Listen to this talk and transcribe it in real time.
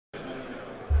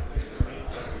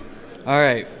All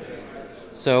right.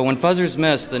 So when fuzzers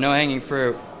miss, the no-hanging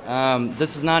fruit.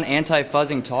 This is not an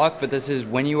anti-fuzzing talk, but this is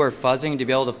when you are fuzzing to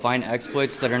be able to find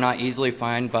exploits that are not easily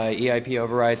found by EIP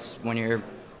overwrites when you're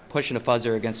pushing a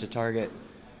fuzzer against a target.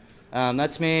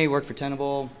 That's me, work for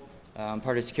Tenable,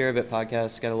 part of Secure Bit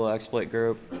podcast, got a little exploit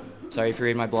group. Sorry if you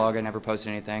read my blog, I never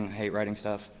posted anything, I hate writing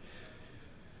stuff.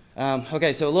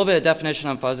 Okay, so a little bit of definition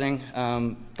on fuzzing.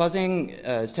 Fuzzing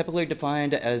is typically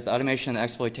defined as the automation and the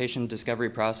exploitation discovery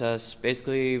process.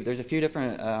 Basically, there's a few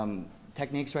different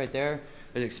techniques right there.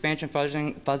 There's expansion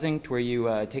fuzzing to where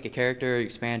you take a character, you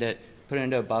expand it, put it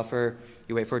into a buffer,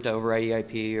 you wait for it to overwrite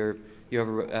EIP, or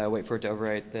you wait for it to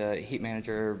overwrite the heap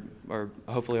manager, or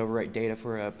hopefully overwrite data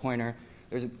for a pointer.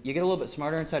 You get a little bit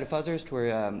smarter inside of fuzzers to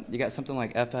where you got something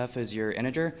like FF as your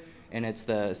integer, and it's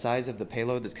the size of the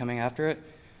payload that's coming after it.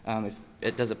 If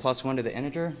it does a +1 to the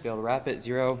integer, be able to wrap it,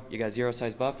 0, you got a 0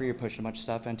 size buffer you're pushing a bunch of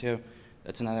stuff into.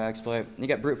 That's another exploit. You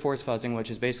got brute force fuzzing, which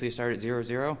is basically start at 0,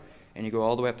 0, and you go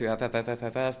all the way up through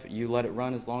FF. You let it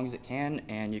run as long as it can,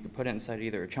 and you can put it inside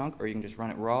either a chunk or you can just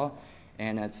run it raw.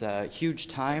 And it's a huge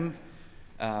time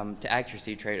to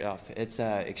accuracy trade-off. It's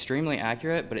extremely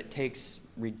accurate, but it takes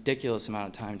ridiculous amount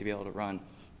of time to be able to run.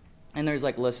 And there's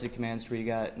like listed commands where you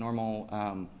got normal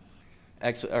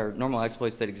normal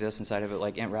exploits that exist inside of it,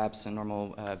 like int wraps and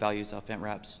normal values off int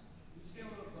wraps. Can you stand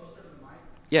a little closer to the mic?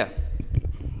 Yeah.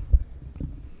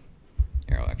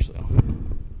 Here, I'll actually.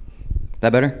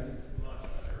 That better?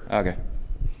 Okay.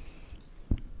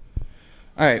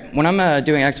 All right. When I'm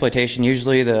doing exploitation,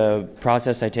 usually the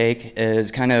process I take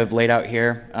is kind of laid out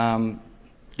here.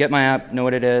 Get my app, know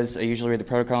what it is. I usually read the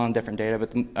protocol and different data,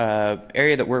 but the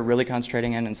area that we're really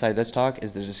concentrating in inside this talk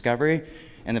is the discovery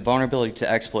and the vulnerability to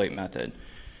exploit method.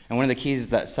 And one of the keys is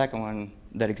that second one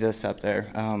that exists up there.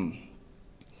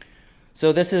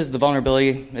 So this is the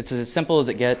vulnerability. It's as simple as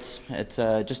it gets. It's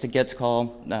just a gets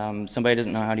call. Somebody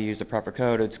doesn't know how to use the proper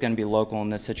code. It's going to be local in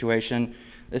this situation.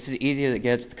 This is easy as it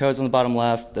gets. The code's on the bottom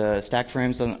left. The stack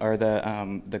frames are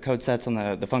the code sets on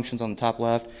the functions on the top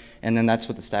left. And then that's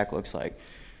what the stack looks like.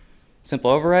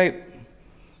 Simple overwrite.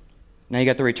 Now you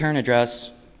got the return address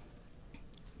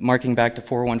marking back to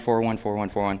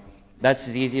 41414141. That's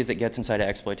as easy as it gets inside of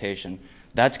exploitation.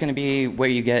 That's going to be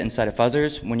what you get inside of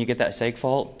fuzzers when you get that seg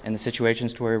fault and the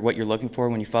situations to where what you're looking for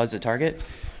when you fuzz a target.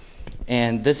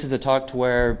 And this is a talk to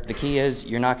where the key is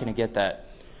you're not going to get that.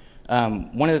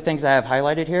 One of the things I have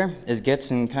highlighted here is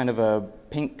gets in kind of a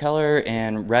pink color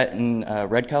and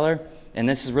red color. And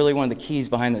this is really one of the keys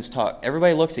behind this talk.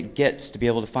 Everybody looks at gets to be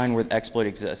able to find where the exploit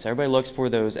exists. Everybody looks for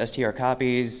those str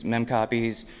copies, mem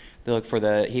copies. They look for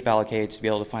the heap allocates to be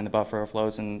able to find the buffer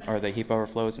overflows or the heap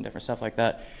overflows and different stuff like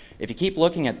that. If you keep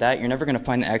looking at that, you're never going to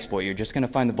find the exploit. You're just going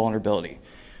to find the vulnerability.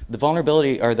 The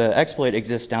vulnerability or the exploit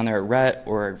exists down there at ret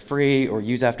or free or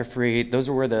use after free. Those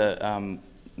are where the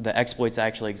exploits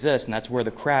actually exist, and that's where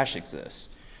the crash exists.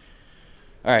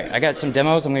 All right, I got some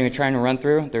demos I'm going to be trying to run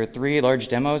through. There are 3 large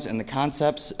demos, and the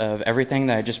concepts of everything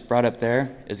that I just brought up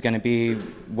there is going to be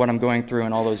what I'm going through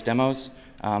in all those demos.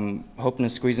 Hoping to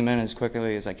squeeze them in as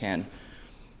quickly as I can.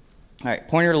 All right,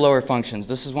 pointer to lower functions.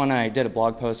 This is one I did a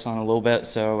blog post on a little bit,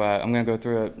 so I'm going to go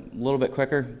through it a little bit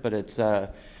quicker, but it's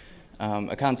a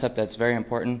concept that's very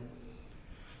important.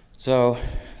 So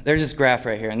there's this graph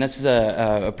right here, and this is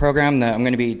a program that I'm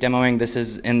going to be demoing. This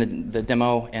is in the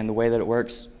demo and the way that it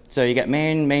works. So you got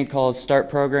main calls start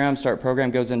program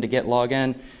goes into get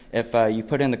login. If you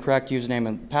put in the correct username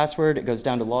and password, it goes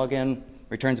down to login,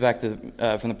 returns back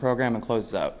to, from the program and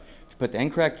closes out. If you put the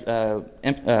incorrect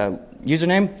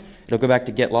username, it'll go back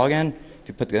to get login. If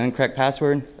you put the incorrect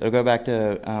password, it'll go back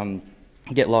to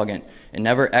get login. It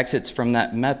never exits from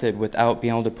that method without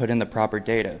being able to put in the proper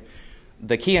data.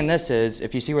 The key in this is,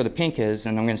 if you see where the pink is,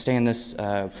 and I'm going to stay in this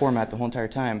format the whole entire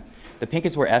time, the pink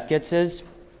is where fgets is,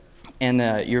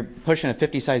 and you're pushing a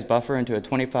 50 size buffer into a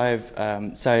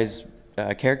 25 size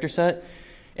character set,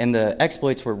 and the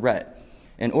exploits were ret.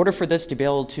 In order for this to be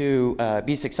able to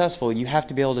be successful, you have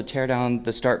to be able to tear down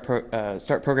the start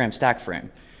program stack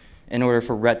frame in order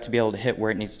for ret to be able to hit where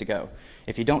it needs to go.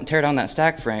 If you don't tear down that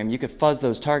stack frame, you could fuzz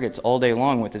those targets all day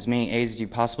long with as many A's as you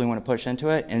possibly want to push into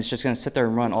it, and it's just going to sit there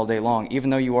and run all day long,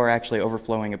 even though you are actually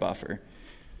overflowing a buffer.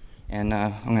 And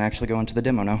I'm going to actually go into the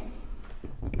demo now.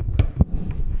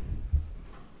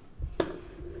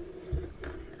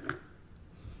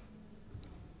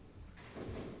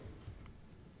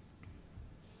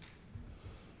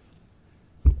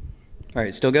 All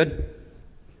right, still good?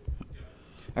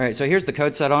 All right, so here's the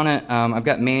code set on it. I've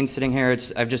got main sitting here.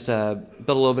 I've just built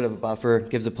a little bit of a buffer.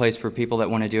 Gives a place for people that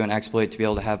want to do an exploit to be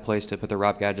able to have place to put their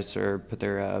ROP gadgets or put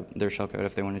their shellcode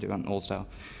if they want to do it in old style.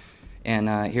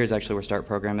 And here's actually where start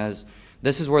program is.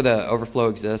 This is where the overflow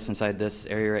exists inside this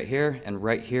area right here, and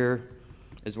right here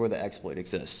is where the exploit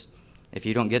exists. If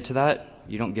you don't get to that,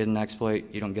 you don't get an exploit,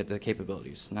 you don't get the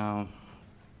capabilities. Now,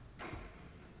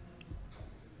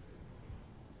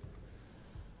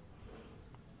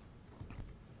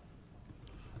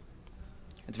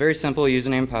 it's very simple,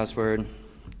 username and password.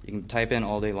 You can type in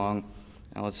all day long.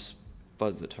 Now let's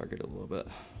fuzz the target a little bit.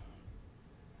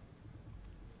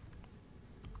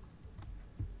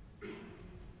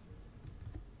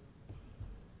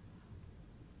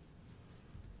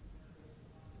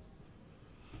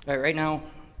 All right, right now,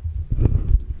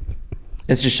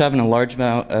 it's just shoving a large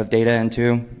amount of data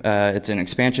into. It's an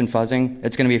expansion fuzzing.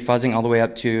 It's going to be fuzzing all the way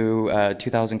up to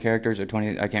 2,000 characters or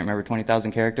 20, I can't remember,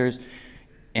 20,000 characters.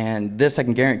 And this, I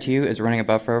can guarantee you, is running a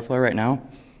buffer overflow right now.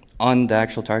 On the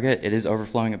actual target, it is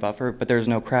overflowing a buffer, but there's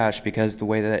no crash because the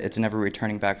way that it's never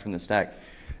returning back from the stack.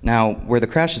 Now, where the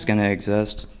crash is going to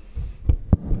exist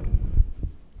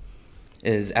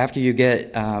is after you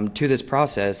get to this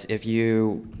process, if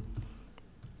you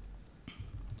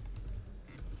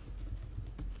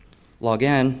log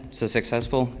in, so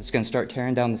successful, it's going to start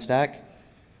tearing down the stack,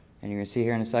 and you're going to see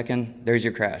here in a second, there's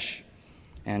your crash.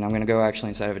 And I'm going to go actually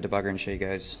inside of a debugger and show you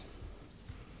guys.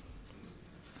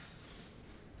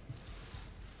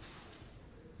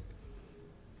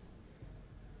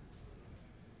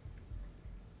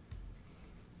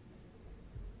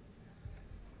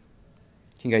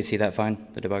 Can you guys see that fine,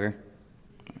 the debugger?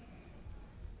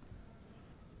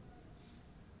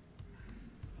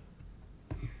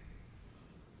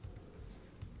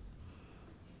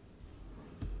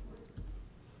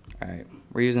 All right,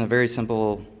 we're using a very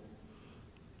simple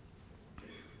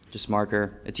just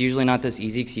marker. It's usually not this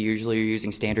easy because usually you're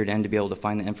using standard N to be able to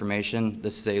find the information.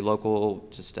 This is a local,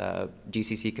 just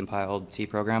GCC compiled C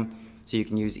program, so you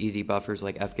can use easy buffers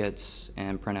like fgets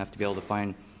and printf to be able to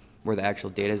find where the actual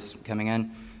data is coming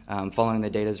in. Following the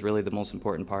data is really the most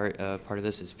important part. Part of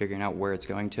this is figuring out where it's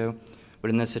going to. But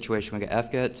in this situation, we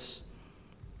get fgets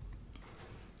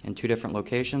in 2 different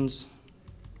locations.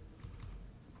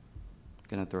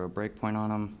 Gonna throw a breakpoint on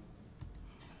them.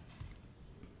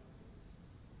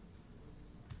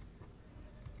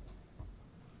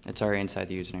 It's already inside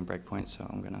the username breakpoint, so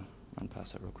I'm gonna run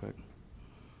past that real quick.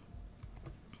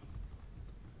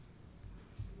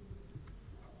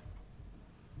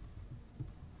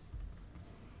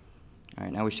 All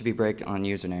right, now we should be break on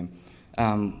username.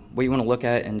 What you want to look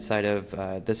at inside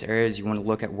of this area is you want to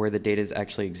look at where the data is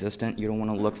actually existent. You don't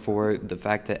want to look for the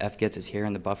fact that fgets is here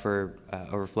and the buffer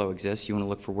overflow exists. You want to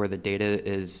look for where the data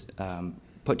is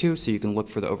put to, so you can look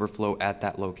for the overflow at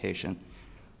that location.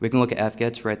 We can look at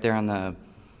fgets right there on the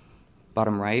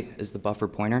bottom right is the buffer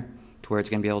pointer to where it's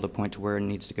going to be able to point to where it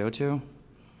needs to go to.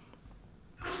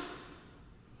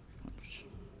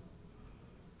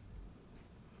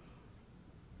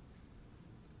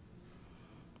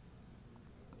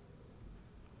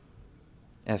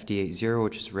 FD80,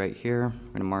 which is right here. I'm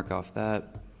going to mark off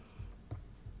that.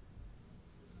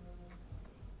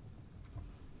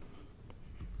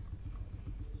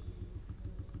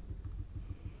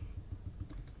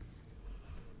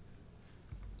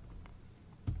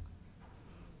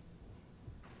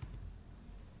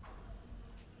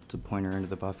 It's a pointer into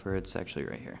the buffer. It's actually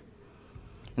right here.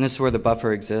 And this is where the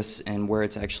buffer exists and where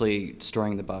it's actually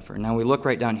storing the buffer. Now we look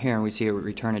right down here and we see a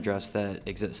return address that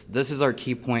exists. This is our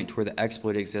key point to where the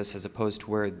exploit exists as opposed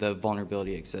to where the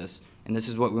vulnerability exists. And this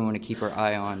is what we want to keep our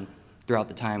eye on throughout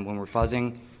the time when we're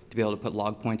fuzzing, to be able to put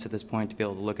log points at this point, to be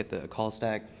able to look at the call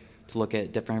stack, to look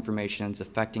at different information that's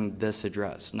affecting this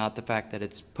address. Not the fact that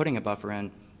it's putting a buffer in,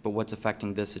 but what's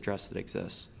affecting this address that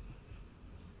exists.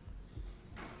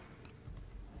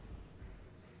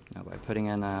 Now by putting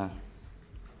in the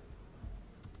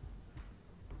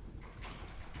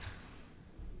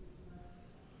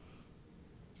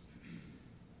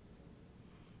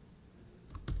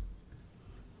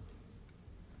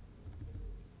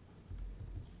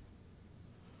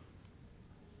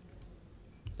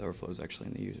overflow is actually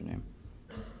in the username.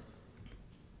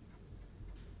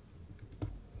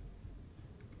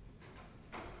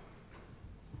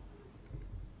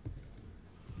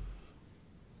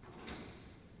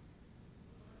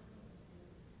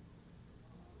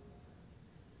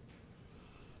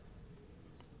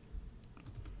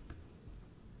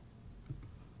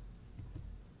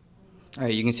 All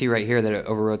right, you can see right here that it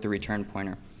overwrote the return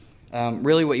pointer.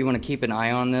 Really what you want to keep an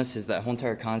eye on this is that whole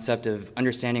entire concept of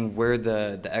understanding where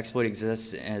the exploit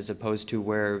exists as opposed to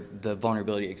where the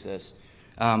vulnerability exists.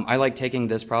 I like taking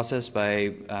this process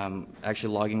by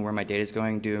actually logging where my data is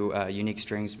going, do unique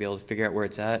strings to be able to figure out where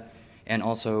it's at, and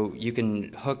also you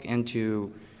can hook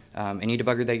into any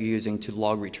debugger that you're using to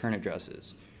log return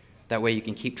addresses. That way you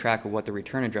can keep track of what the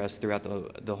return address throughout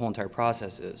the whole entire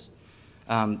process is.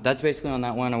 That's basically on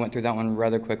that one. I went through that one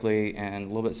rather quickly and a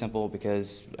little bit simple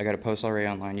because I got a post already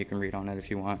online. You can read on it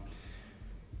if you want.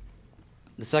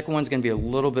 The second one's going to be a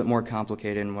little bit more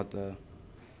complicated in what the...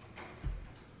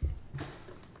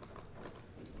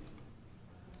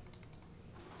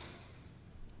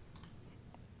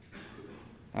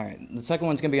 All right, the second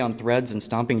one's going to be on threads and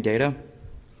stomping data.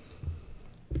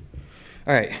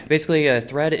 All right, basically a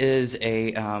thread is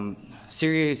a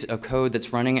series of code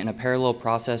that's running in a parallel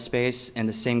process space in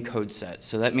the same code set.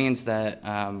 So that means that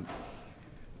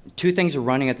two things are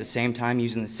running at the same time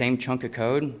using the same chunk of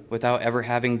code without ever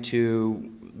having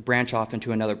to branch off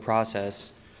into another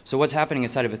process. So what's happening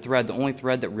inside of a thread, the only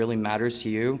thread that really matters to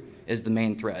you is the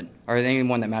main thread. Or the only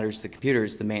one that matters to the computer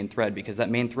is the main thread, because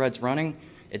that main thread's running.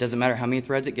 It doesn't matter how many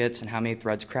threads it gets and how many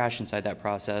threads crash inside that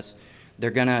process. They're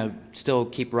going to still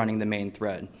keep running the main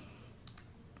thread.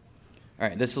 All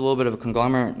right, this is a little bit of a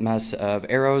conglomerate mess of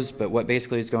arrows, but what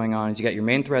basically is going on is you got your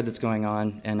main thread that's going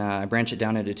on, and I branch it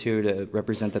down into two to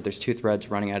represent that there's two threads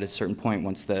running at a certain point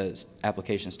once the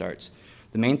application starts.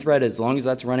 The main thread, as long as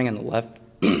that's running in the left,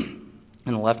 in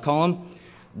the left column,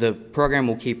 the program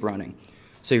will keep running.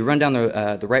 So you run down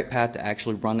the right path to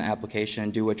actually run the application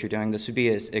and do what you're doing. This would be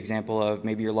an example of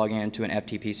maybe you're logging into an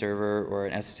FTP server or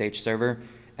an SSH server.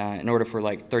 In order for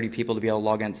like 30 people to be able to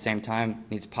log in at the same time,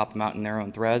 you need to pop them out in their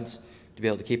own threads to be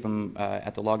able to keep them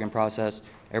at the login process.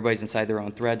 Everybody's inside their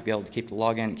own thread to be able to keep the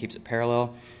login. It keeps it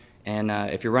parallel. And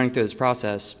if you're running through this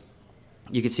process,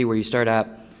 you can see where you start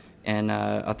at and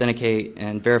authenticate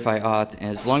and verify auth.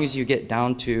 And as long as you get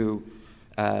down to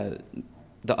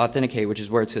the authenticate, which is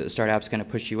where it's, the start app's going to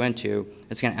push you into,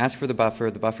 it's going to ask for the buffer.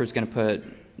 The buffer is going to put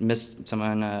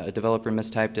a developer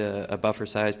mistyped a buffer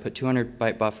size, put 200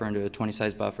 byte buffer into a 20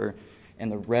 size buffer,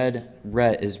 and the red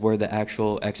ret is where the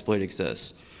actual exploit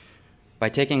exists. By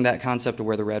taking that concept of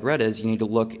where the red is, you need to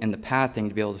look in the pathing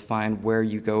to be able to find where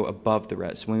you go above the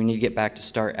ret. So we need to get back to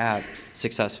start app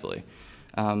successfully.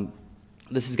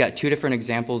 This has got two different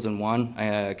examples in one.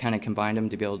 I kind of combined them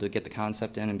to be able to get the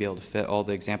concept in and be able to fit all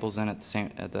the examples in at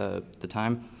the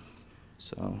time.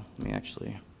 So let me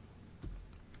actually.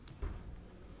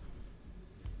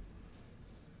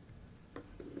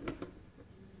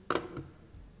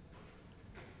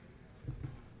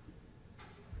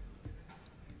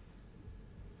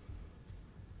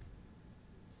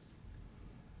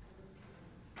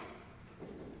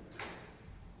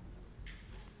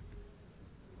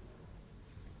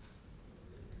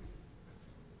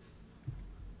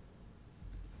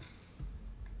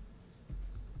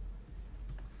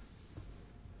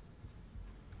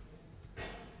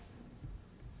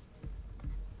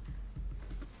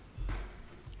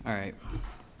 All right.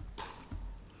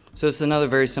 So it's another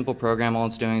very simple program. All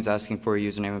it's doing is asking for a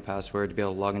username and password to be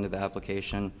able to log into the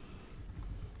application.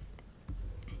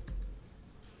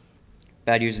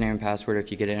 Bad username and password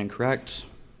if you get it incorrect.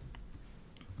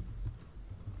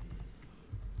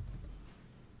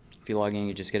 If you log in,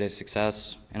 you just get a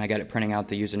success. And I got it printing out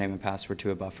the username and password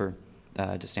to a buffer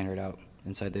to standard out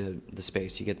inside the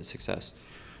space. You get the success.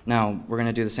 Now, we're going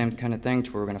to do the same kind of thing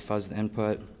to where we're going to fuzz the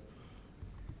input.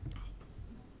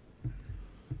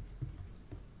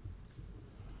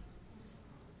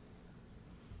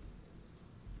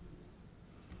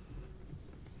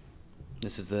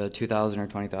 This is the 2,000 or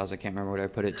 20,000, I can't remember what I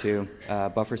put it to.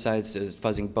 Buffer size is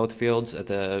fuzzing both fields at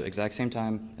the exact same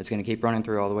time. It's going to keep running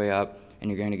through all the way up, and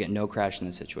you're going to get no crash in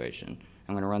this situation.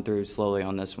 I'm going to run through slowly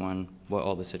on this one what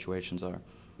all the situations are.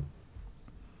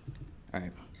 All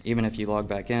right, even if you log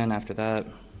back in after that,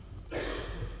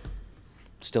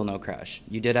 still no crash.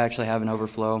 You did actually have an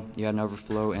overflow. You had an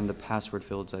overflow in the password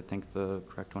fields, I think the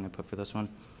correct one I put for this one.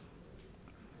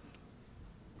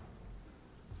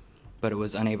 But it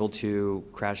was unable to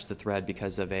crash the thread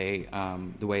because of the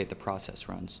way the process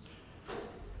runs.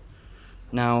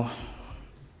 Now,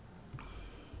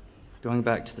 going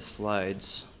back to the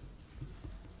slides.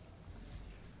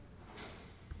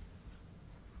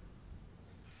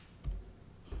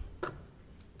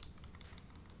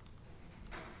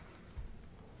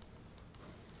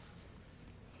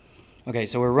 Okay,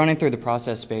 so we're running through the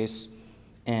process space.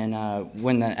 And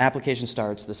when the application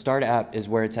starts, the start app is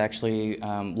where it's actually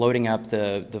loading up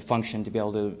the function to be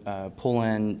able to pull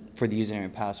in for the username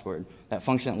and password. That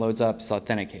function that loads up is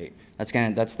authenticate.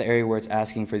 That's the area where it's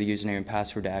asking for the username and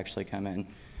password to actually come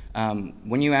in.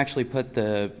 When you actually put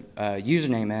the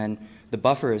username in, the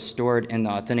buffer is stored in the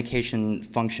authentication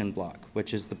function block,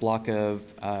 which is the block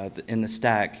in the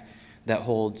stack that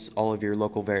holds all of your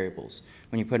local variables.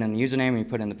 When you put in the username and you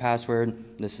put in the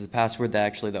password, this is the password that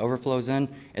actually the overflow is in,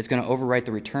 it's going to overwrite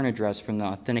the return address from the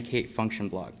authenticate function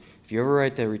block. If you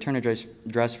overwrite the return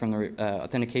address from the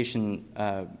authentication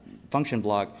function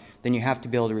block, then you have to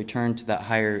be able to return to that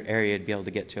higher area to be able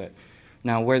to get to it.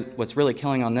 Now, what's really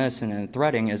killing on this and in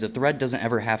threading is a thread doesn't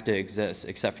ever have to exist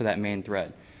except for that main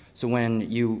thread. So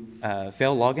when you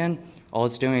fail login, all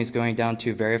it's doing is going down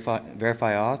to verify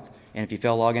auth, and if you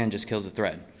fail login, it just kills the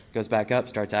thread. Goes back up,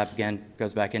 starts app again,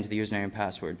 goes back into the username and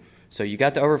password. So you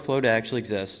got the overflow to actually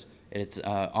exist. It's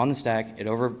on the stack. It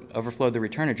overflowed the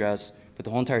return address, but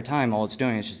the whole entire time, all it's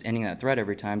doing is just ending that thread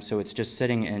every time, so it's just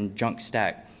sitting in junk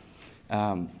stack.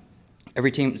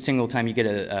 Every single time you get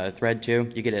a thread too,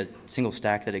 you get a single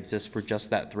stack that exists for just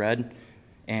that thread,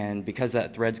 and because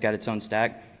that thread's got its own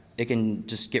stack, it can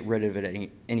just get rid of it at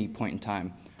any point in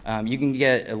time. You can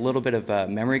get a little bit of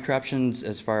memory corruptions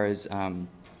as far as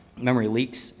memory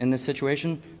leaks in this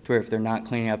situation, to where if they're not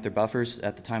cleaning up their buffers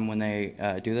at the time when they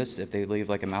do this, if they leave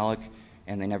like a malloc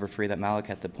and they never free that malloc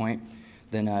at the point,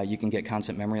 then you can get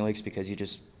constant memory leaks because you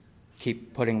just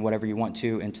keep putting whatever you want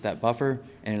to into that buffer,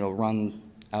 and it'll run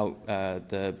out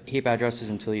the heap addresses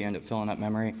until you end up filling up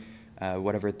memory,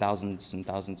 whatever thousands and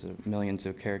thousands of millions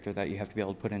of character that you have to be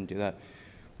able to put in to do that.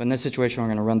 But in this situation, we're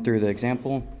going to run through the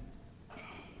example.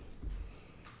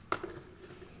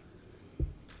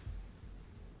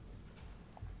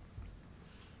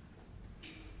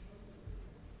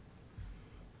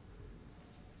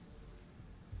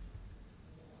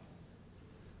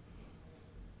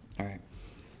 All right.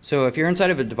 So if you're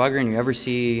inside of a debugger and you ever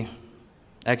see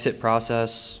exit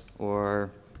process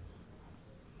or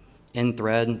in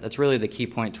thread, that's really the key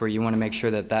point to where you want to make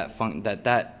sure that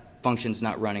that function's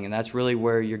not running, and that's really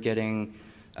where you're getting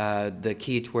the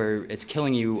key to where it's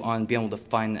killing you on being able to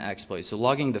find the exploit. So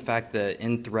logging the fact that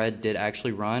in thread did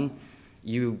actually run,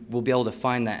 you will be able to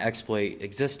find that exploit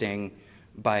existing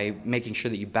by making sure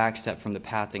that you backstep from the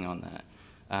pathing on that.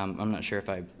 I'm not sure if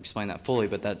I explained that fully,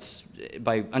 but that's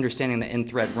by understanding that in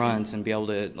thread runs and be able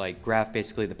to like graph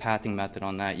basically the pathing method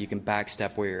on that, you can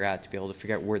backstep where you're at to be able to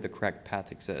figure out where the correct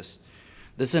path exists.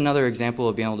 This is another example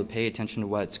of being able to pay attention to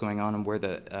what's going on and where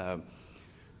the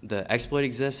exploit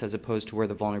exists as opposed to where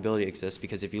the vulnerability exists,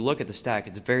 because if you look at the stack,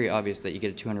 it's very obvious that you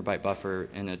get a 200 byte buffer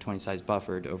and a 20 size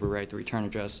buffer to overwrite the return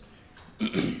address.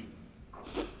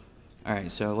 All right,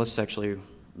 so let's actually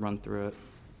run through it.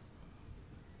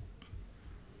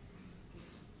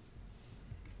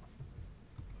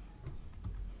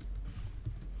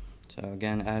 So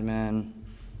again, admin,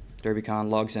 DerbyCon,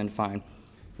 logs in, fine.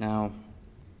 Now,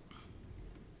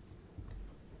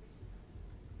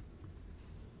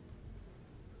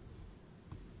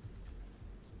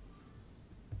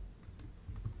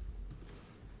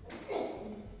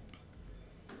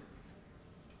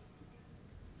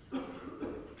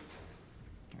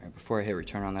 before I hit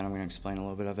return on that, I'm going to explain a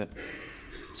little bit of it.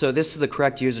 So this is the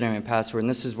correct username and password, and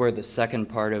this is where the second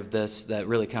part of this that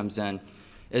really comes in,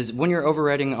 is when you're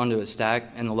overwriting onto a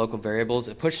stack and the local variables,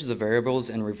 it pushes the variables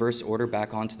in reverse order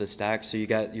back onto the stack. So you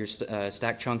got your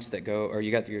stack chunks that go, or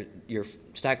you got your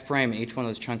stack frame, and each one of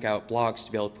those chunk out blocks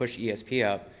to be able to push ESP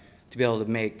up to be able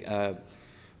to make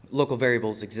local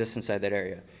variables exist inside that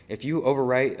area. If you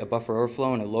overwrite a buffer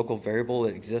overflow and a local variable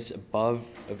that exists above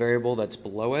a variable that's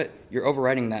below it, you're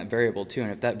overwriting that variable too.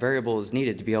 And if that variable is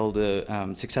needed to be able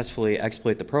to successfully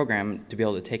exploit the program to be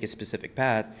able to take a specific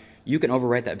path, you can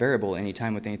overwrite that variable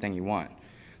anytime with anything you want.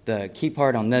 The key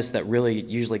part on this that really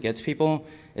usually gets people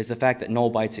is the fact that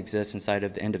null bytes exist inside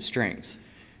of the end of strings.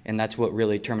 And that's what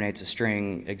really terminates a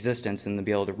string existence and to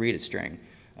be able to read a string.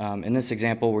 In this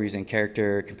example, we're using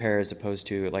character compare as opposed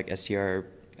to like str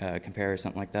compare or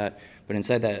something like that. But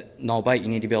inside that null byte, you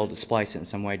need to be able to splice it in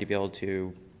some way to be able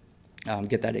to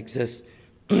get that exist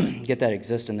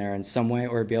in there in some way,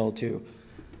 or be able to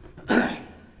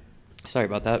sorry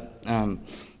about that,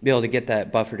 be able to get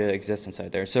that buffer to exist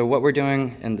inside there. So what we're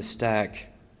doing in the stack,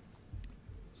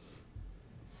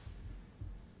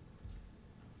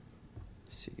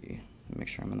 let's see, make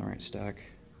sure I'm in the right stack.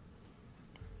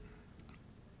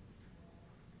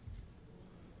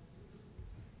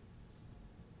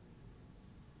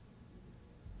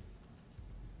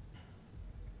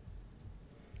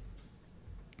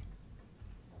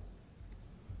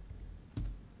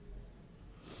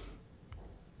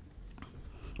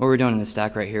 What we're doing in the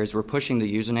stack right here is we're pushing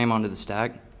the username onto the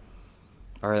stack,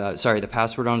 or sorry, the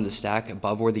password onto the stack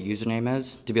above where the username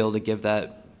is to be able to give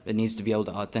that, it needs to be able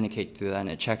to authenticate through that, and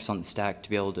it checks on the stack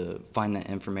to be able to find that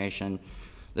information.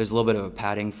 There's a little bit of a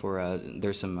padding for,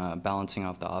 there's some balancing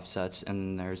off the offsets,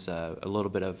 and there's a little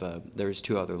bit of, there's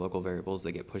two other local variables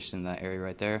that get pushed in that area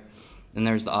right there. And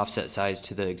there's the offset size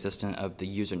to the existence of the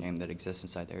username that exists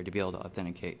inside there to be able to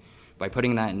authenticate. By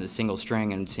putting that in the single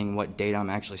string and seeing what data I'm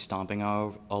actually stomping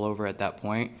all over at that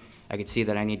point, I could see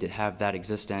that I need to have that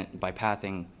existent by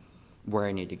pathing where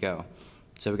I need to go.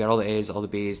 So we got all the A's, all the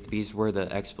B's where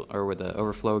the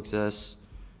overflow exists.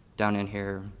 Down in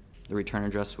here, the return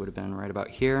address would have been right about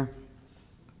here.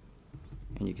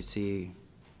 And you can see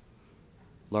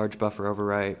large buffer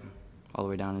overwrite all the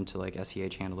way down into like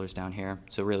SEH handlers down here.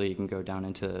 So really you can go down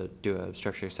into do a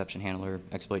structure exception handler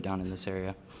exploit down in this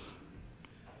area.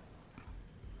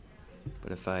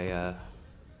 But if I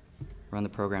run the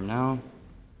program now,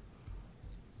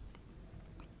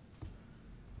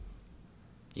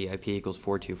 EIP equals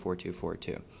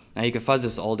 424242. Now you can fuzz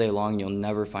this all day long, you'll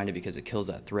never find it because it kills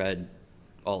that thread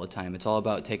all the time. It's all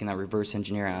about taking that reverse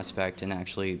engineer aspect and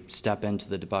actually step into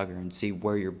the debugger and see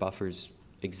where your buffers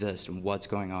exist and what's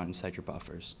going on inside your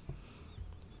buffers.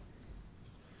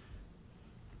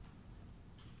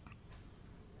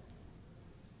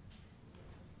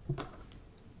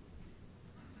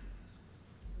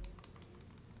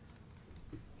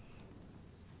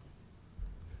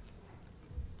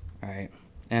 All right.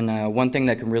 And one thing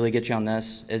that can really get you on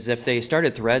this is if they start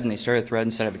a thread and they start a thread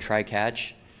instead of a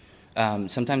try-catch,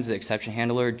 sometimes the exception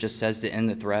handler just says to end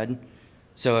the thread.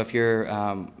 So if you're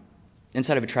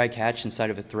inside of a try-catch inside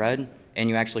of a thread and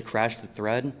you actually crash the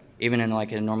thread, even in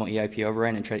like a normal EIP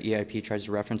override and EIP tries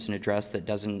to reference an address that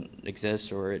doesn't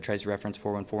exist or it tries to reference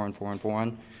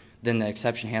 414.4141, then the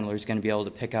exception handler is going to be able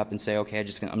to pick up and say, okay,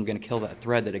 I'm going to kill that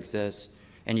thread that exists.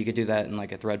 And you could do that in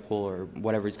like a thread pool or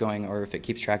whatever is going, or if it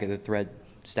keeps track of the thread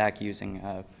stack using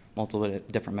multiple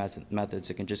different methods,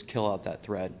 it can just kill out that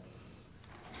thread.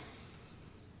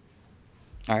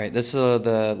 All right, this is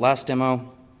the last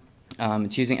demo.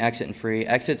 It's using exit and free.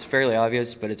 Exit's fairly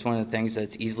obvious, but it's one of the things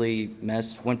that's easily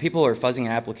missed. When people are fuzzing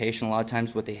an application, a lot of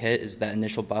times what they hit is that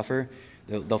initial buffer.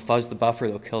 They'll fuzz the buffer,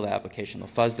 they'll kill the application. They'll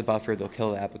fuzz the buffer, they'll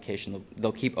kill the application.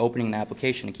 They'll keep opening the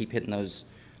application and keep hitting those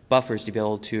buffers to be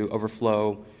able to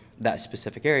overflow that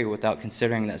specific area without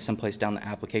considering that someplace down the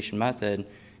application method,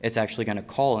 it's actually going to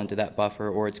call into that buffer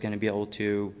or it's going to be able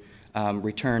to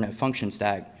return a function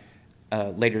stack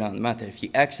later down the method. If you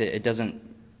exit, it doesn't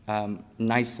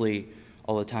nicely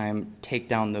all the time take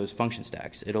down those function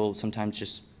stacks. It'll sometimes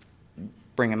just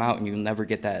bring them out and you'll never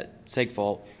get that seg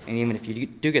fault. And even if you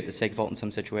do get the seg fault in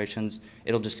some situations,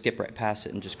 it'll just skip right past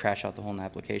it and just crash out the whole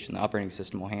application. The operating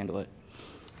system will handle it.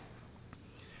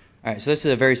 All right, so this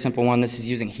is a very simple one. This is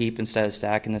using heap instead of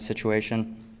stack in this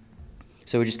situation.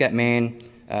 So we just got Myne.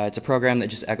 It's a program that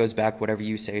just echoes back whatever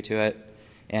you say to it.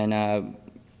 And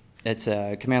it's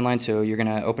a command line, so you're going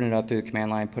to open it up through the command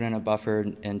line, put in a buffer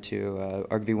into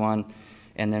argv1,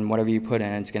 and then whatever you put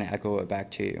in, it's going to echo it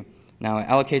back to you. Now it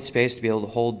allocates space to be able to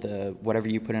hold whatever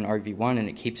you put in argv1, and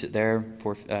it keeps it there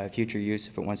for future use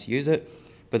if it wants to use it.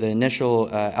 But the initial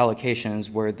allocation is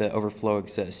where the overflow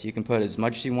exists. You can put as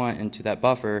much as you want into that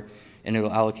buffer, and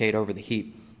it'll allocate over the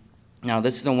heap. Now,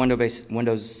 this is a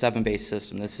Windows 7 based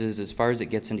system. This is as far as it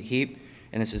gets into heap,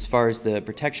 and this is as far as the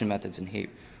protection methods in heap.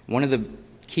 One of the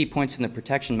key points in the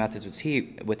protection methods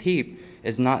with heap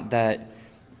is not that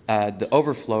the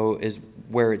overflow is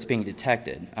where it's being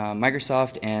detected.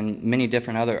 Microsoft and many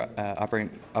different other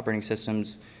operating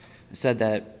systems said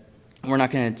that we're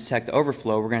not going to detect the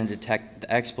overflow, we're going to detect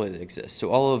the exploit that exists. So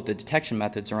all of the detection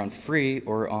methods are on free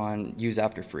or on use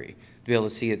after free to be able to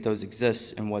see that those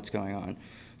exist and what's going on.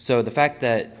 So the fact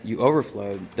that you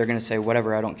overflowed, they're going to say,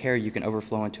 whatever, I don't care, you can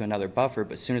overflow into another buffer,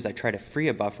 but as soon as I try to free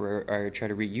a buffer or try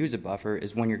to reuse a buffer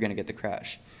is when you're going to get the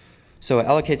crash. So it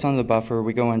allocates onto the buffer.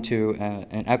 We go into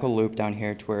an echo loop down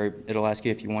here to where it'll ask you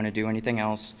if you want to do anything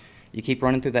else. You keep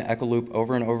running through that echo loop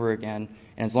over and over again,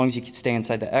 and as long as you stay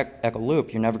inside the echo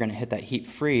loop, you're never going to hit that heap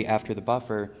free after the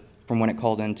buffer from when it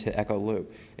called into echo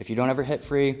loop. If you don't ever hit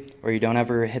free, or you don't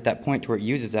ever hit that point to where it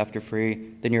uses after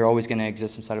free, then you're always going to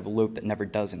exist inside of a loop that never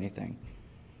does anything.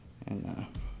 And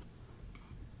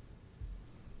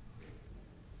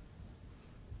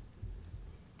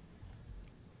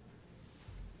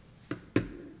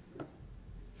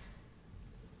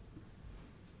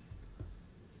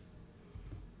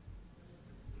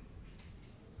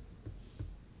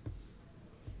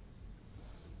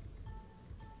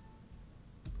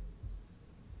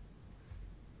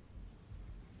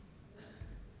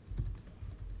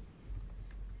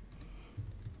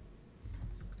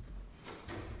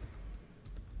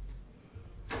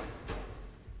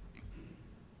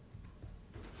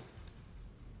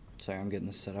sorry, I'm getting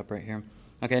this set up right here.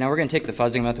 Okay, now we're going to take the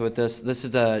fuzzing method with this. This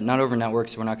is not over network,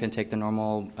 so we're not going to take the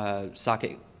normal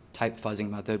socket type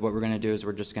fuzzing method. What we're going to do is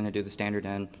we're just going to do the standard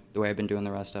end the way I've been doing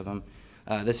the rest of them.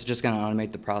 This is just going to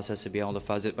automate the process to be able to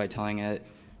fuzz it by telling it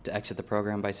to exit the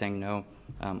program by saying no.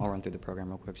 I'll run through the program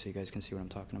real quick so you guys can see what I'm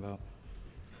talking about.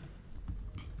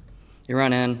 You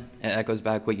run in, it echoes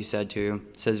back what you said to you.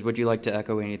 It says, would you like to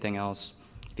echo anything else?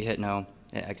 If you hit no,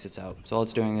 it exits out. So all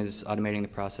it's doing is automating the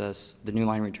process. The new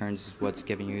line returns is what's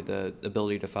giving you the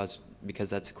ability to fuzz, because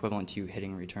that's equivalent to you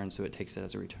hitting return, so it takes it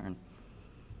as a return.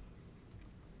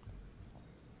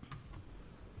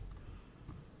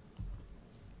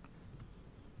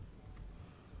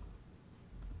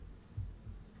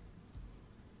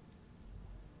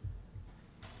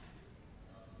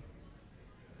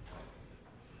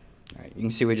 All right, you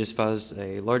can see we just fuzzed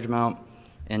a large amount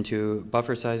into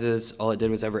buffer sizes. All it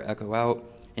did was ever echo out.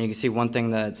 And you can see one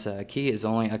thing that's key is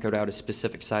only echoed out a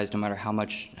specific size no matter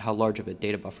how large of a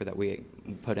data buffer that we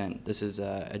put in. This is,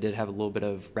 I did have a little bit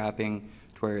of wrapping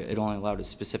to where it only allowed a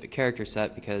specific character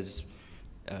set because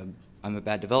I'm a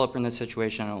bad developer in this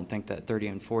situation. I don't think that 30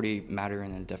 and 40 matter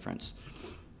in a difference.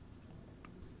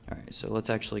 All right, so let's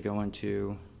actually go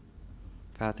into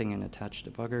pathing and attach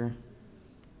debugger.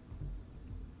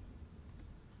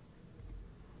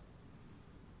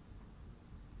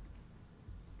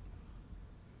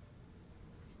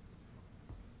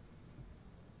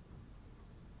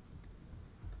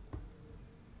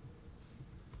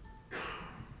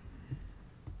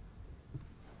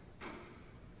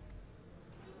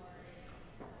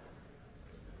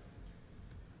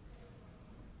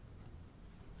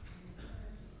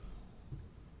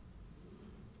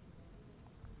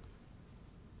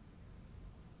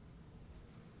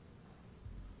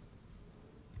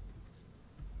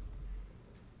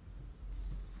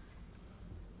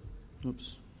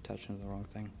 Oops, touching the wrong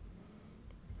thing.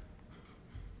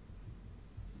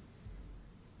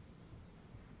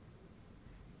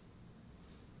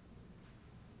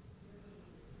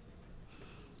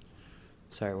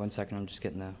 Sorry, 1 second, I'm just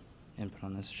getting the input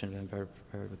on this. Should have been better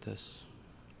prepared with this.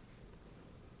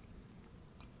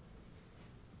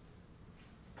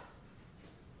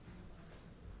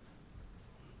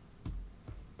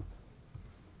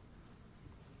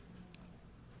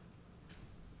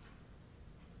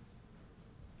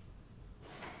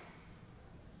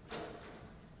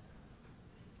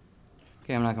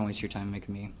 Okay, I'm not going to waste your time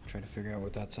making me try to figure out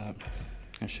what that's at. I'm going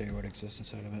to show you what exists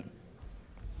inside of it.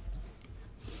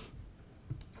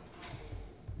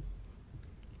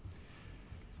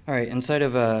 All right, inside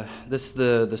of this is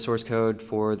the source code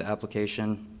for the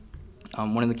application.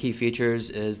 One of the key features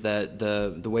is that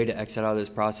the way to exit out of this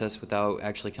process without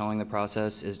actually killing the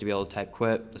process is to be able to type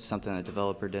quit. This is something that the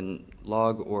developer didn't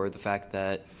log, or the fact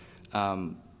that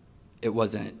it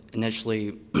wasn't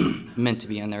initially meant to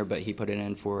be in there, but he put it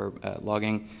in for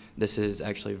logging. This is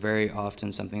actually very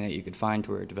often something that you could find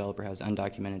where a developer has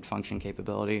undocumented function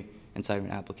capability inside of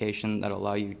an application that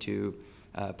allow you to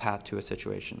path to a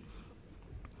situation.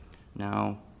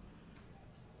 Now,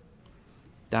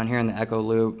 down here in the echo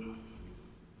loop,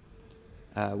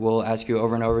 we'll ask you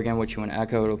over and over again what you want to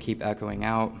echo. It'll keep echoing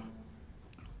out.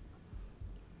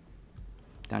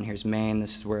 Down here's main.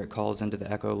 This is where it calls into the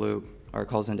echo loop, or it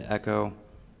calls into echo.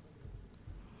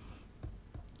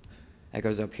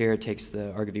 Echoes up here, takes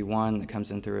the argv1 that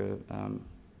comes in through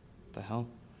the hell?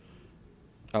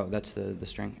 Oh, that's the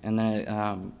string. And then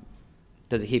it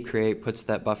does a heap create, puts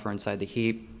that buffer inside the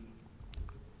heap.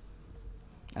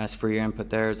 Asks for your input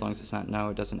there. As long as it's not no,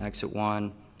 it doesn't exit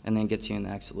one, and then gets you in the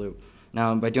exit loop.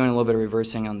 Now, by doing a little bit of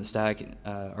reversing on the stack,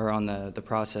 or on the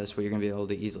process, what you're going to be able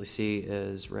to easily see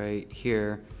is right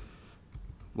here,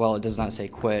 while it does not say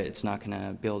quit, it's not going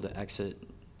to be able to exit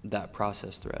that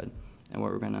process thread. And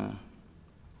what we're going to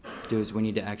do is we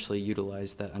need to actually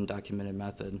utilize that undocumented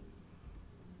method.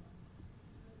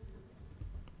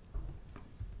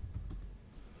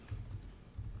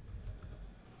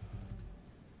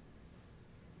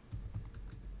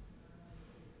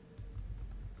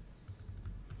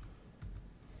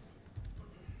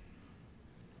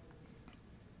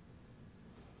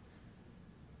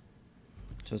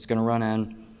 So it's going to run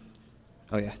in.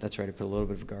 Oh yeah, that's right, I put a little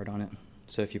bit of a guard on it.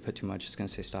 So if you put too much, it's going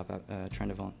to say stop trying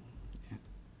to volunteer. Yeah.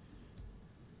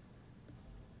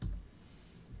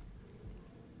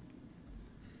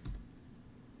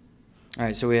 All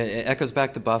right, so it echoes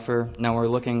back the buffer. Now we're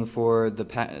looking for the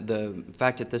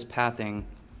fact that this pathing,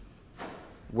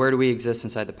 where do we exist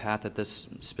inside the path at this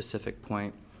specific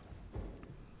point?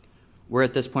 We're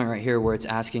at this point right here where it's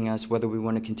asking us whether we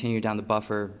want to continue down the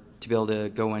buffer to be able to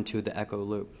go into the echo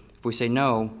loop. If we say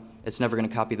no, it's never going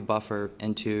to copy the buffer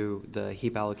into the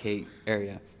heap allocate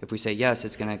area. If we say yes,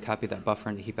 it's going to copy that buffer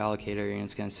into the heap allocate area, and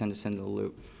it's going to send us into the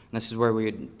loop. And this is where we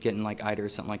would get in like IDER or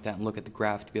something like that and look at the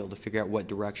graph to be able to figure out what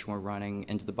direction we're running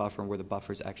into the buffer and where the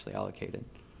buffer is actually allocated.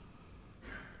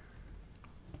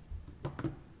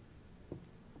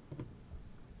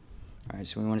 All right,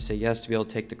 so we want to say yes to be able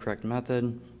to take the correct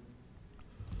method.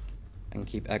 I can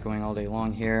keep echoing all day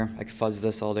long here. I can fuzz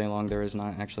this all day long. There is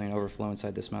not actually an overflow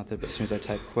inside this method, but as soon as I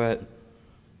type quit, you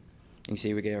can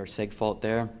see we get our seg fault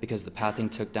there because the pathing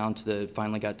took down to the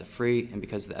finally got to free, and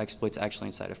because the exploit's actually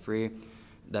inside of free,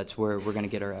 that's where we're going to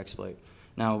get our exploit.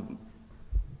 Now,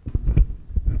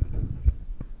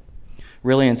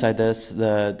 really inside this,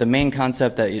 the main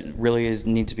concept that really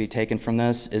needs to be taken from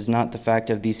this is not the fact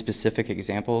of these specific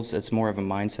examples. It's more of a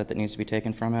mindset that needs to be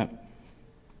taken from it.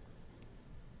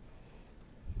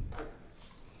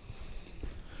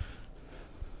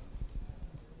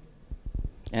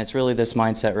 And it's really this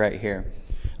mindset right here.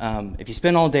 If you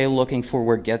spend all day looking for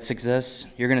where gets exists,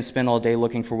 you're going to spend all day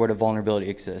looking for what a vulnerability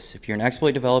exists. If you're an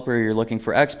exploit developer or you're looking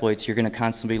for exploits, you're going to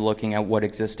constantly be looking at what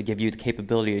exists to give you the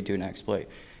capability to do an exploit.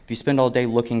 If you spend all day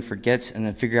looking for gets and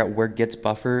then figure out where gets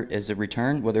buffer is a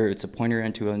return, whether it's a pointer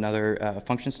into another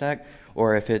function stack,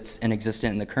 or if it's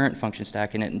inexistent in the current function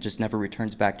stack and it just never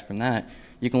returns back from that,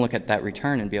 you can look at that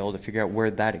return and be able to figure out where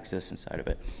that exists inside of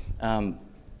it.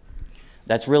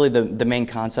 That's really the main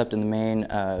concept and the main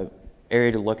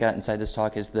area to look at inside this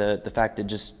talk is the fact to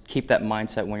just keep that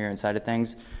mindset when you're inside of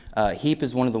things. Heap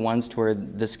is one of the ones to where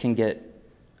this can get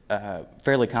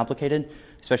fairly complicated,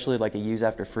 especially like a use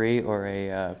after free or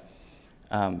a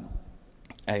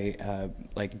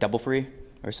like double free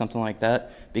or something like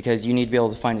that, because you need to be able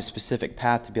to find a specific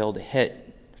path to be able to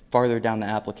hit farther down the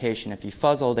application. If you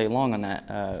fuzz all day long on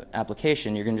that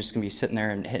application, you're just going to be sitting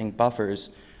there and hitting buffers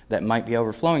that might be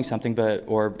overflowing something,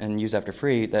 and use after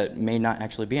free that may not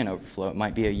actually be an overflow. It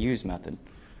might be a use method.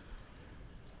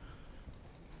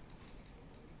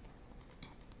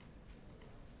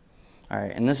 All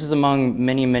right, and this is among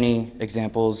many, many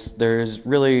examples. There's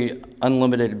really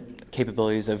unlimited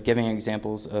capabilities of giving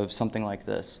examples of something like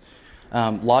this.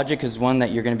 Logic is one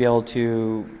that you're going to be able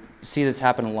to see this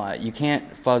happen a lot. You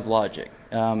can't fuzz logic.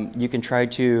 You can try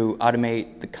to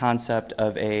automate the concept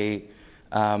of a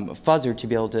fuzzer to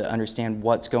be able to understand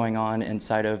what's going on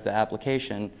inside of the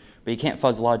application, but you can't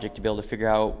fuzz logic to be able to figure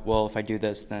out, well, if I do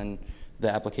this, then the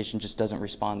application just doesn't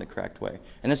respond the correct way.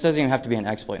 And this doesn't even have to be an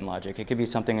exploit in logic. It could be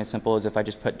something as simple as if I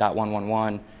just put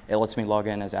 .111, it lets me log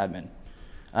in as admin.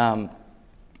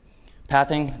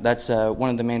 Pathing, that's one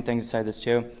of the main things inside this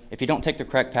too. If you don't take the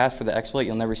correct path for the exploit,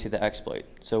 you'll never see the exploit.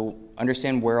 So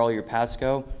understand where all your paths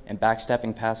go and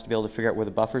backstepping paths to be able to figure out where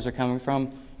the buffers are coming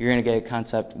from. You're going to get a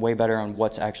concept way better on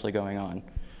what's actually going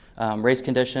on. Race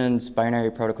conditions,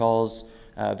 binary protocols,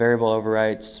 variable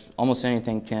overwrites, almost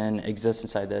anything can exist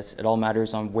inside this. It all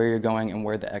matters on where you're going and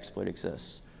where the exploit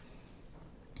exists.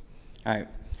 All right.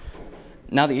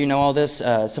 Now that you know all this,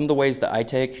 some of the ways that I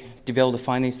take to be able to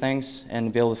find these things and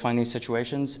to be able to find these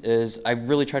situations is I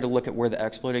really try to look at where the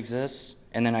exploit exists,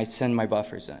 and then I send my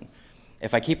buffers in.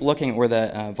 If I keep looking at where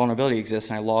the vulnerability exists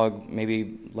and I log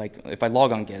maybe, like if I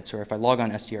log on gets or if I log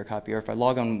on strcopy or if I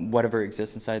log on whatever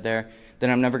exists inside there, then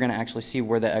I'm never going to actually see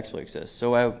where the exploit exists.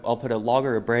 So I'll put a log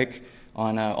or a break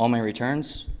on all my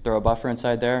returns, throw a buffer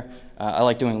inside there. I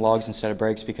like doing logs instead of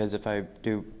breaks because if I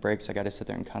do breaks, I got to sit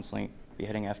there and constantly be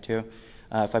hitting F2.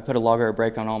 If I put a log or a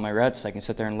break on all my rets, I can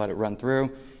sit there and let it run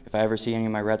through. If I ever see any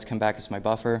of my rets come back as my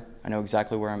buffer, I know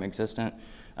exactly where I'm existent.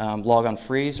 Log on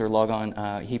freeze or log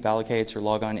on heap allocates or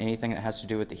log on anything that has to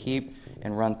do with the heap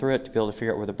and run through it to be able to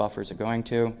figure out where the buffers are going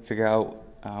to, figure out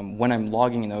when I'm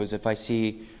logging those, if I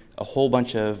see a whole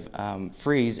bunch of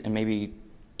freeze and maybe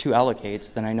 2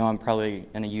 allocates, then I know I'm probably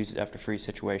in a use it after freeze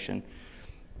situation.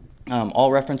 All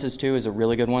references to is a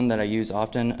really good one that I use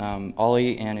often.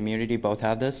 Ollie and Immunity both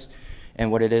have this. And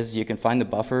what it is, you can find the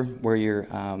buffer where your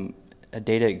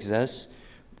data exists,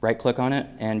 right-click on it,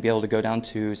 and be able to go down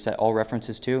to set all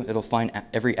references to. It'll find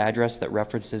every address that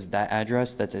references that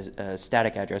address that's a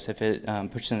static address. If it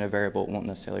pushes in a variable, it won't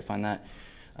necessarily find that.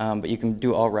 But you can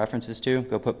do all references to,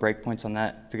 go put breakpoints on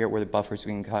that, figure out where the buffers are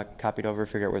being copied over,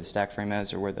 figure out where the stack frame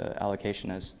is or where the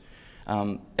allocation is.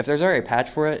 If there's already a patch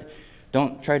for it,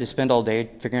 don't try to spend all day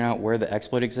figuring out where the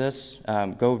exploit exists.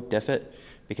 Go diff it,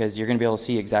 because you're going to be able to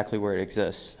see exactly where it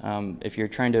exists. If you're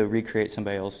trying to recreate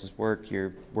somebody else's work,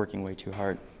 you're working way too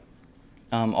hard.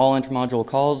 All intermodule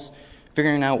calls,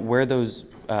 figuring out where those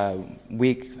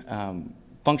weak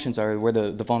functions are, where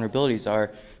the vulnerabilities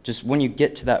are. Just when you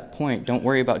get to that point, don't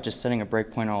worry about just setting a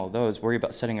breakpoint on all of those. Worry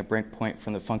about setting a breakpoint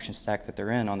from the function stack that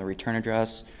they're in on the return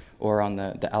address or on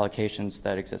the allocations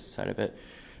that exist inside of it.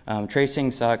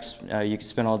 Tracing sucks. You can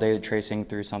spend all day tracing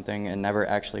through something and never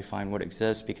actually find what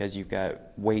exists because you've got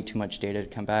way too much data to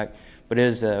come back. But it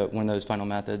is one of those final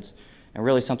methods. And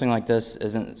really something like this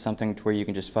isn't something to where you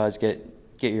can just fuzz,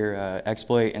 get get your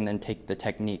exploit and then take the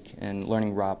technique and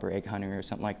learning ROP or egg hunting or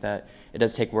something like that. It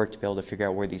does take work to be able to figure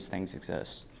out where these things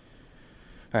exist.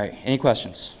 All right, any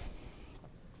questions?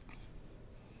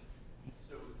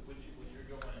 So when you're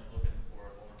going and looking for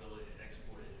a vulnerability to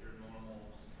exploit it, your normal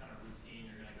kind of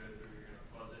routine, you're going to go through, you're going to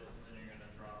fuzz it, and then you're going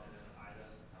to drop it in IDA,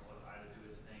 and let IDA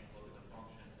do its thing, look at the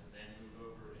functions, and then move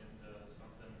over into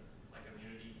something like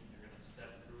immunity, and you're going to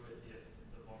step through it if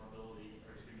the vulnerability,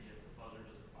 or excuse me, if the fuzzer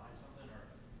doesn't find something, or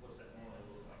what's that normally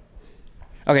look like for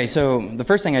you? Okay, so the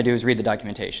first thing I do is read the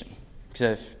documentation.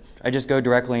 Because if I just go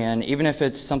directly in, even if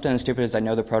it's something as stupid as I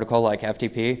know the protocol like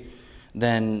FTP,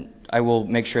 then I will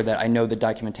make sure that I know the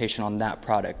documentation on that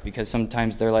product, because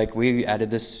sometimes they're like, we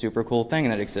added this super cool thing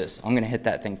that exists. I'm going to hit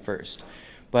that thing first.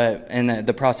 But in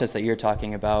the process that you're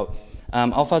talking about,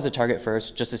 I'll fuzz a target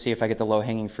first just to see if I get the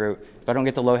low-hanging fruit. If I don't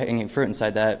get the low-hanging fruit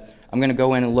inside that, I'm going to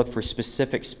go in and look for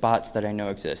specific spots that I know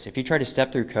exist. If you try to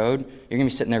step through code, you're going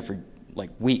to be sitting there for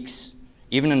like weeks.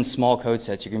 Even in small code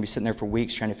sets, you're going to be sitting there for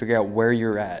weeks trying to figure out where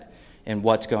you're at and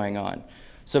what's going on.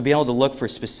 So being able to look for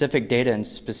specific data and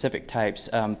specific types,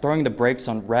 throwing the brakes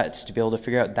on rets to be able to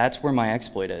figure out that's where my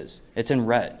exploit is. It's in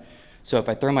ret. So if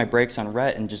I throw my brakes on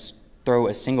ret and just throw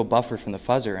a single buffer from the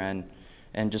fuzzer in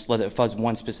and just let it fuzz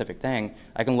one specific thing,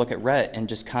 I can look at ret and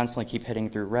just constantly keep hitting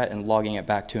through ret and logging it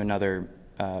back to another,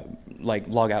 like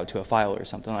log out to a file or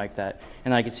something like that.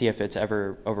 And then I can see if it's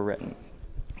ever overwritten.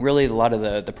 Really, a lot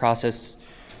of the process,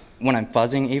 when I'm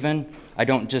fuzzing even, I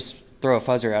don't just throw a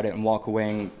fuzzer at it and walk away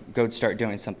and go start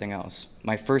doing something else.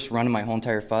 My first run of my whole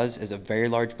entire fuzz is a very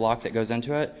large block that goes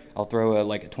into it. I'll throw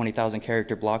like a 20,000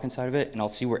 character block inside of it, and I'll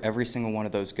see where every single one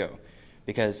of those go.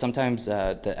 Because sometimes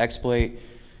the exploit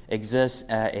exists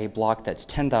at a block that's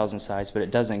 10,000 size, but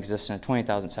it doesn't exist in a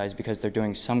 20,000 size because they're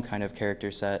doing some kind of character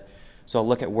set. So I'll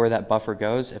look at where that buffer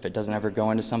goes. If it doesn't ever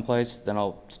go into someplace, then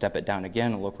I'll step it down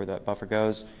again and look where that buffer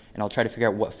goes, and I'll try to figure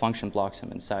out what function blocks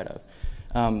I'm inside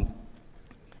of.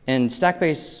 In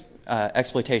stack-based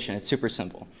exploitation, it's super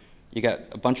simple. You got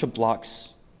a bunch of blocks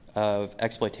of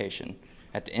exploitation.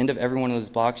 At the end of every one of those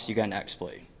blocks, you got an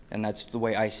exploit, and that's the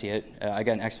way I see it. I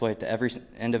got an exploit at the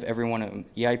end of every one of them.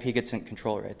 EIP gets in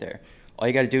control right there. All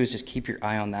you got to do is just keep your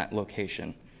eye on that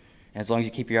location. And as long as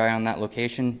you keep your eye on that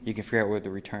location, you can figure out where the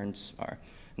returns are.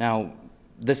 Now,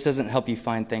 this doesn't help you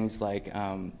find things like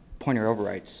pointer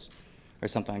overwrites or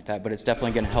something like that, but it's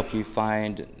definitely going to help you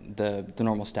find the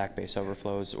normal stack-based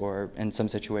overflows, or in some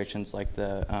situations like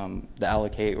the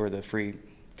allocate or the free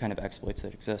kind of exploits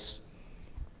that exist.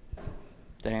 Did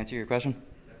that answer your question?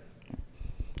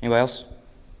 Anybody else?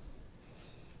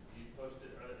 You posted,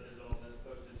 is all this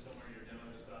posted somewhere, your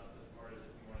demo stuff, as far as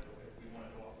if we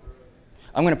wanted to walk through it?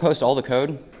 I'm going to post all the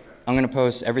code. I'm going to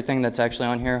post everything that's actually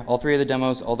on here, all three of the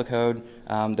demos, all the code.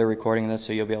 They're recording this,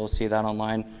 so you'll be able to see that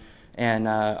online. And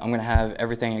I'm going to have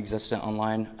everything existent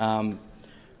online. I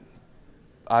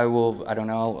don't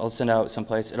know, I'll send out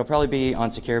someplace. It'll probably be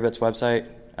on SecureBit's website.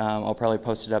 I'll probably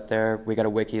post it up there. We got a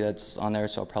wiki that's on there,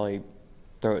 so I'll probably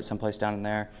throw it someplace down in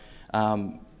there.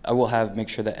 I will make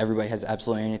sure that everybody has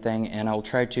absolutely anything, and I will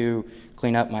try to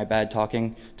clean up my bad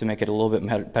talking to make it a little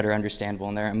bit better understandable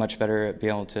in there. I'm much better at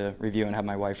being able to review and have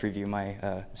my wife review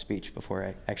my speech before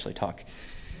I actually talk.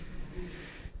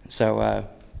 So,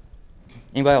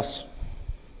 anybody else?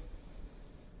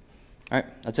 All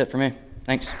right, that's it for me.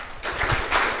 Thanks.